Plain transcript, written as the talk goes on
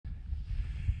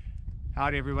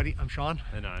Howdy everybody, I'm Sean.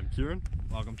 And I'm Kieran.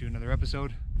 Welcome to another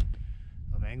episode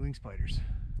of Angling Spiders.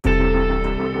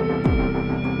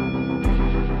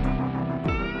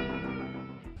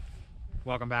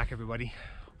 Welcome back everybody.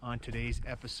 On today's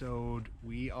episode,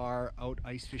 we are out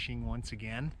ice fishing once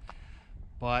again,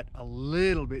 but a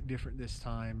little bit different this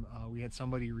time. We had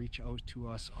somebody reach out to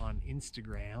us on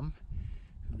Instagram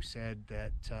who said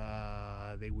that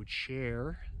they would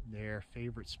share their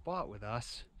favorite spot with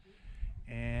us.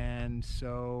 And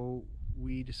so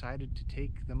we decided to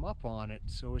take them up on it.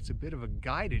 So it's a bit of a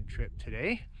guided trip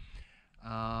today.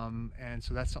 And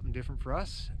so that's something different for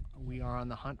us. We are on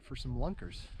the hunt for some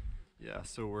lunkers. Yeah,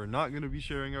 so we're not going to be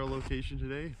sharing our location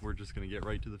today. We're just going to get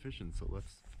right to the fishing. So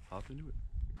let's hop into it.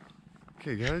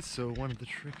 Okay guys, so one of the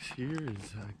tricks here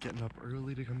is getting up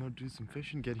early to come out and do some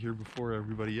fishing. Get here before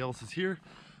everybody else is here.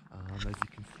 As you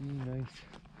can see, nice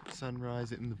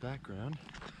sunrise in the background.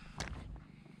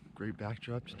 Great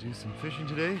backdrop to do some fishing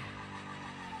today.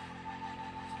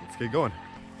 Let's get going.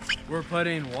 We're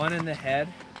putting one in the head,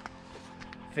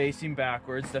 facing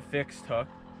backwards, the fixed hook.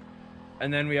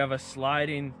 And then we have a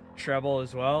sliding treble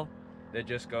as well that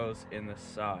just goes in the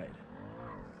side.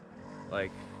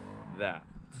 Like that.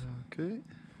 Okay.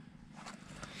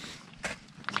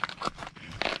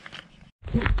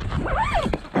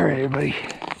 All right everybody,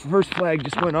 first flag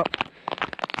just went up.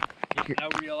 Now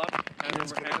reel up, hand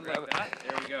over hand like that.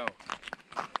 There we go.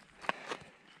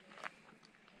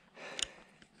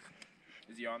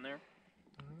 Is he on there?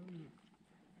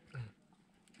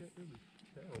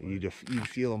 You'd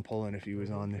feel him pulling if he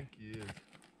was on there. I think he is.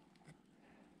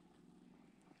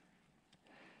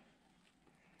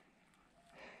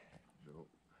 No.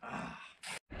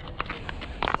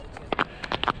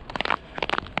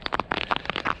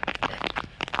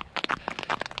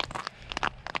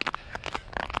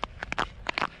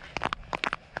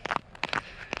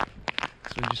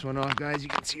 So he just went off, guys. You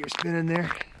can see her spinning there.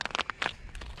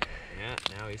 Yeah,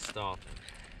 now he's stopping.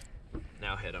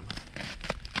 Now hit him.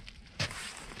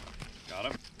 Got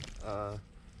him?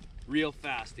 Real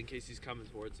fast in case he's coming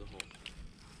towards the hole.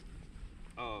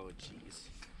 Oh, jeez.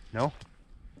 No?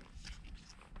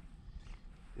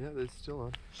 Yeah, that's still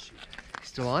on. Shoot.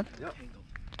 Still on? Yep.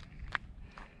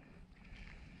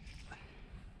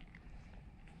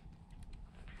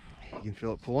 You can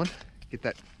feel it pulling. Get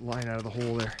that line out of the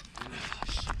hole there.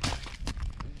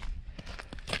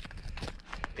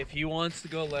 If he wants to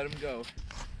go, let him go. All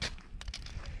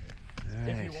If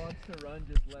right. he wants to run,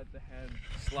 just let the hand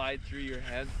slide through your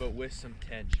hands, but with some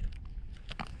tension.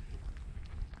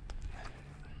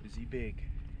 Is he big?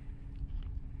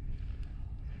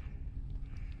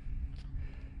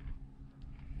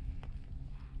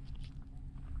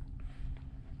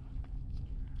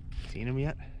 Seen him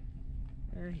yet?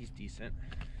 He's decent.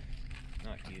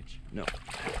 Not huge. No.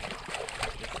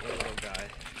 Just a little guy.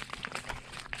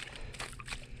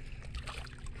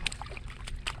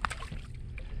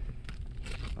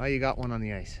 Oh, you got one on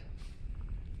the ice.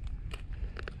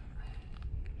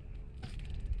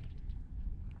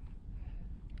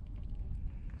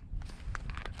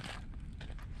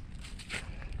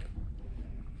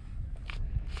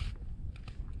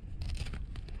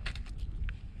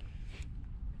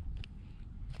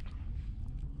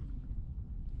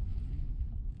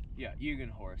 Yeah, you can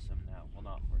horse him now. Well,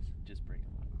 not horse him, just bring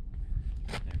him up.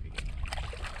 There we go.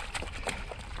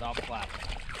 Stop flapping.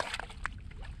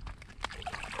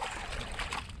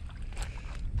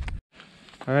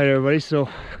 All right, everybody. So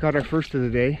got our first of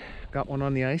the day. Got one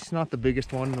on the ice. Not the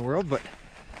biggest one in the world, but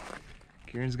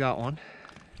Kieran's got one.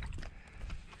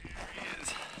 Here he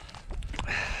is.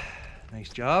 Nice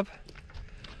job.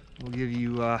 We'll give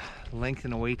you length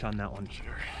and a weight on that one.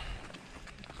 Sure.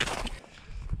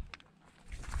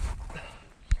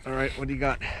 All right, what do you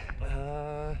got?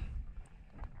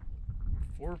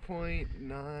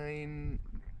 4.91.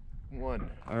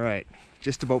 All right,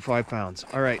 just about 5 pounds.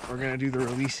 All right, we're gonna do the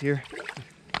release here.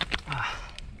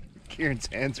 Kieran's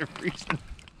hands are freezing.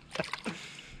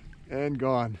 And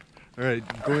gone. All right,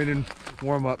 go in and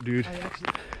warm up, dude. All right,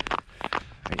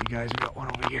 you guys, we got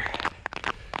one over here.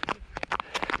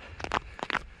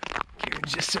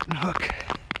 Kieran's just sitting hook.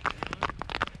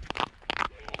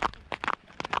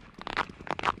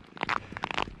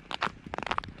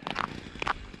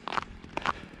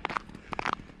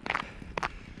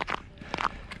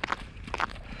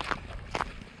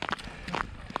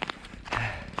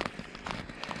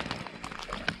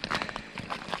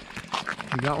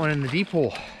 You got one in the deep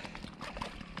hole.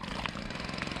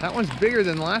 That one's bigger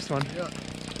than the last one. Yeah.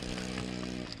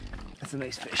 That's a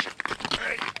nice fish. All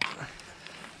right.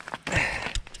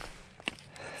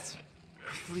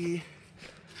 Roughly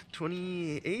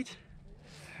 28.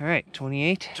 All right,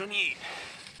 28. 28.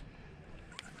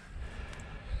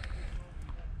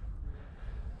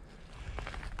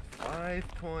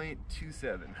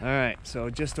 $5.27. All right, so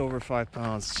just over 5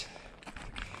 pounds.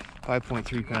 5.3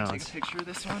 Take a pounds. picture of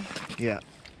this one. Yeah.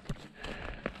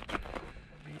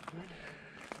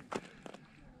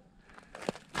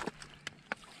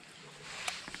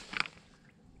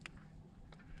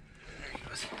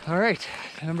 All right,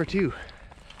 number 2.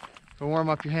 Go warm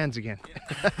up your hands again.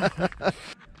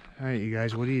 All right, you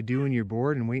guys, what do you do when you're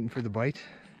bored and waiting for the bite?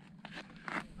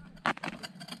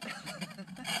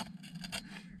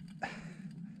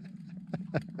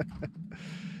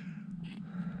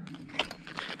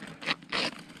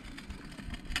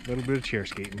 A little bit of chair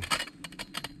skating.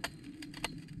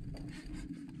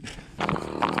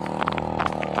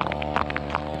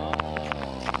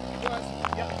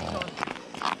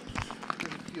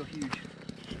 Feel huge.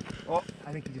 Oh,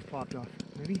 I think he just popped off.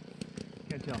 Maybe?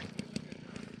 Can't tell.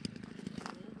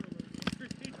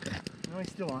 No,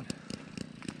 he's still on.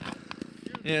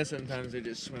 Yeah, sometimes they're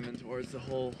just swimming towards the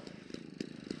hole.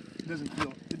 It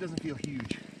doesn't feel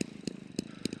huge.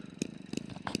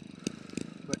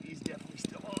 But he's definitely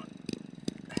still on.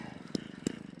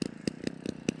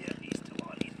 Yeah, he's still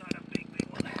on. He's not a big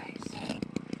one.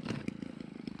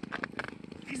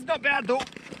 He's not bad though.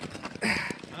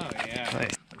 Oh yeah.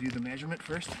 Nice. I'll do the measurement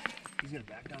first. He's gonna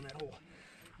back down that hole.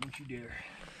 Don't you dare.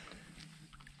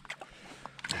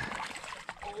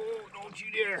 Oh, don't you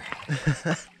dare.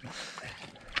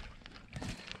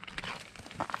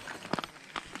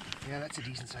 Yeah, that's a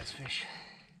decent sized fish.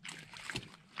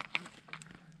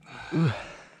 Ooh.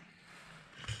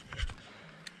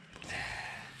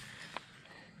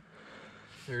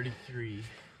 33.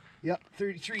 Yep,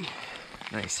 33.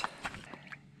 Nice.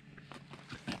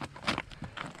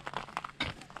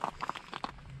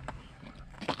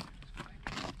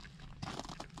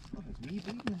 Oh, it's me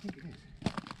baiting? I think it is.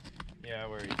 Yeah,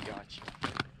 where he got you.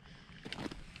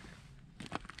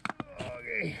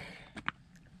 Okay.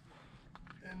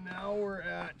 And now we're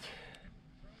at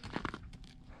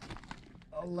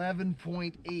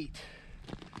 11.8.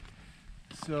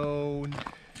 So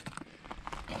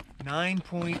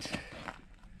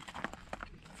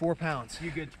 9.4 pounds.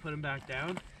 You good to put him back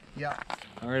down? Yeah.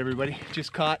 All right, everybody.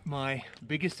 Just caught my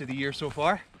biggest of the year so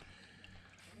far.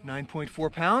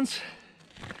 9.4 pounds,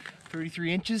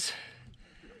 33 inches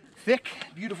thick.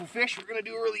 Beautiful fish. We're gonna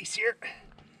do a release here.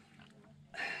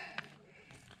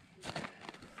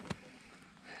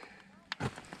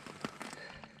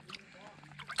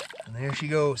 And there she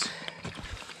goes.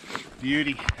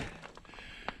 Beauty.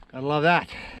 Gotta love that.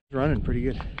 Running pretty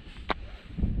good. I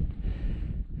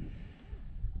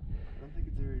don't think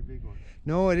it's a very big one.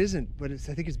 No, it isn't, but I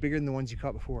think it's bigger than the ones you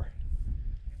caught before.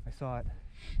 I saw it.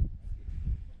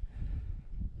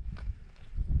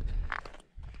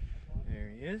 There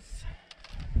he is.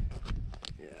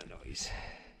 Yeah, no, he's...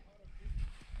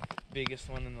 Biggest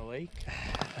one in the lake.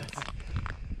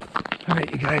 All right,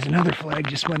 you guys, another flag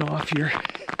just went off here.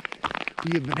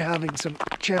 We have been having some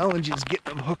challenges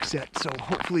getting them hook set, so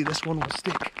hopefully this one will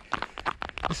stick.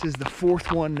 This is the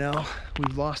 4th one now.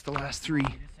 We've lost the last 3.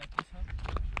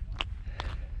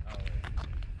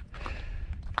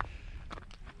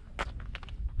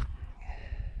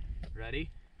 Ready?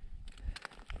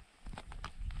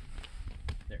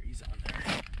 There, he's on there.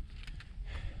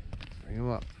 Bring him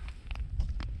up.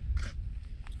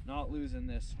 Not losing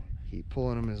this one. Keep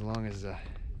pulling him as long as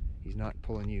he's not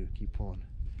pulling you. Keep pulling.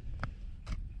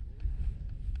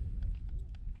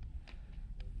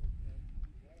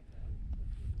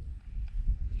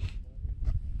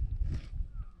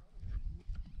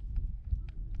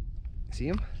 See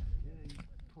him? Yeah, he's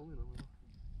pulling a little.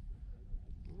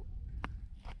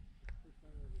 I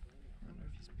wonder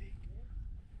if he's big.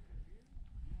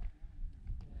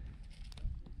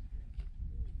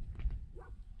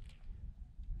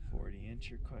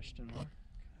 40-incher question mark.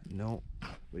 No,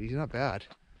 but he's not bad.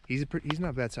 He's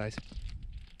not bad size.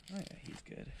 Oh yeah, he's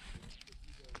good.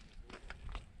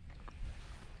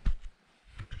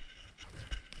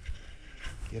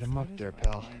 Get him up Why there, does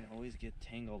my pal. line always get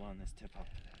tangled on this tip up.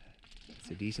 It's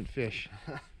a decent fish.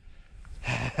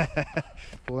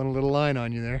 Pulling a little line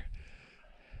on you there.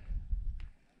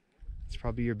 It's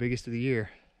probably your biggest of the year.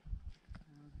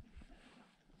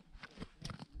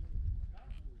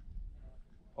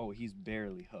 Oh, he's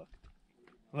barely hooked.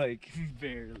 Like,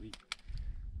 barely.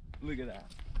 Look at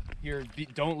that. Here,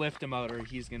 don't lift him out or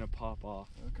he's gonna pop off.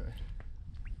 Okay.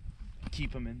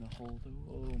 Keep him in the hole,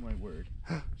 though. Oh my word.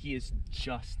 He is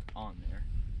just on there.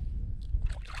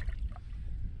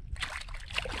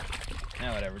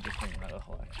 Now whatever, just bring him out of the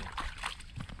hole, actually.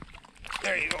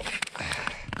 There you go.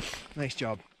 Nice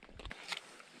job.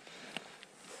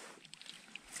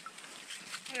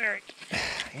 All right.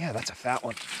 Yeah, that's a fat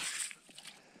one.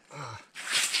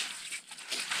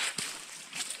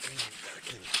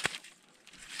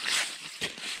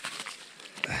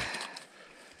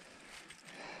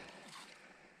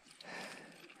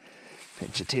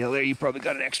 Pinch the tail there. You probably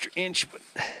got an extra inch, but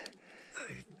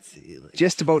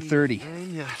just about 30.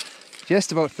 Yeah.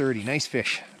 Just about 30. Nice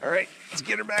fish. All right, let's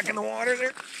get her back in the water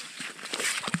there.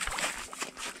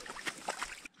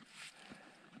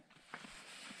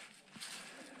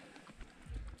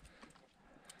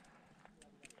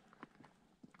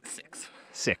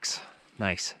 Six.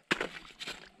 Nice. There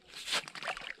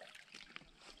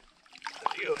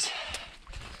he goes.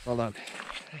 Well done.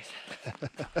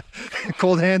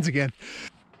 Cold hands again.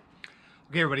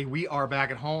 Okay, everybody, we are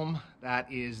back at home.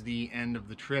 That is the end of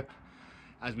the trip.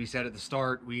 As we said at the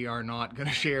start, we are not going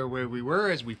to share where we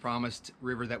were, as we promised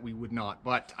River that we would not.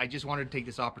 But I just wanted to take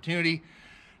this opportunity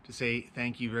to say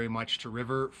thank you very much to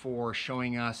River for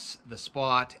showing us the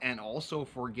spot and also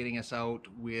for getting us out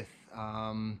with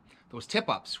those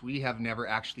tip-ups. We have never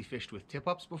actually fished with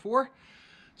tip-ups before.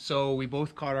 So we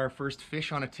both caught our first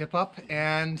fish on a tip-up,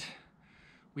 and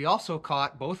we also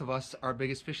caught, both of us, our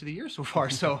biggest fish of the year so far.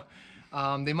 So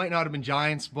they might not have been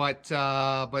giants, but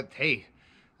hey,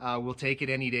 we'll take it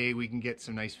any day. We can get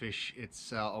some nice fish.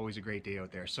 It's always a great day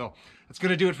out there. So that's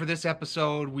going to do it for this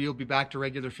episode. We'll be back to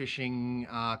regular fishing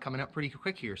coming up pretty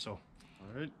quick here. So,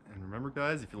 all right, and remember,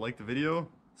 guys, if you like the video,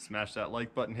 smash that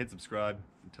like button, hit subscribe.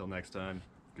 Until next time,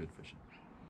 good fishing.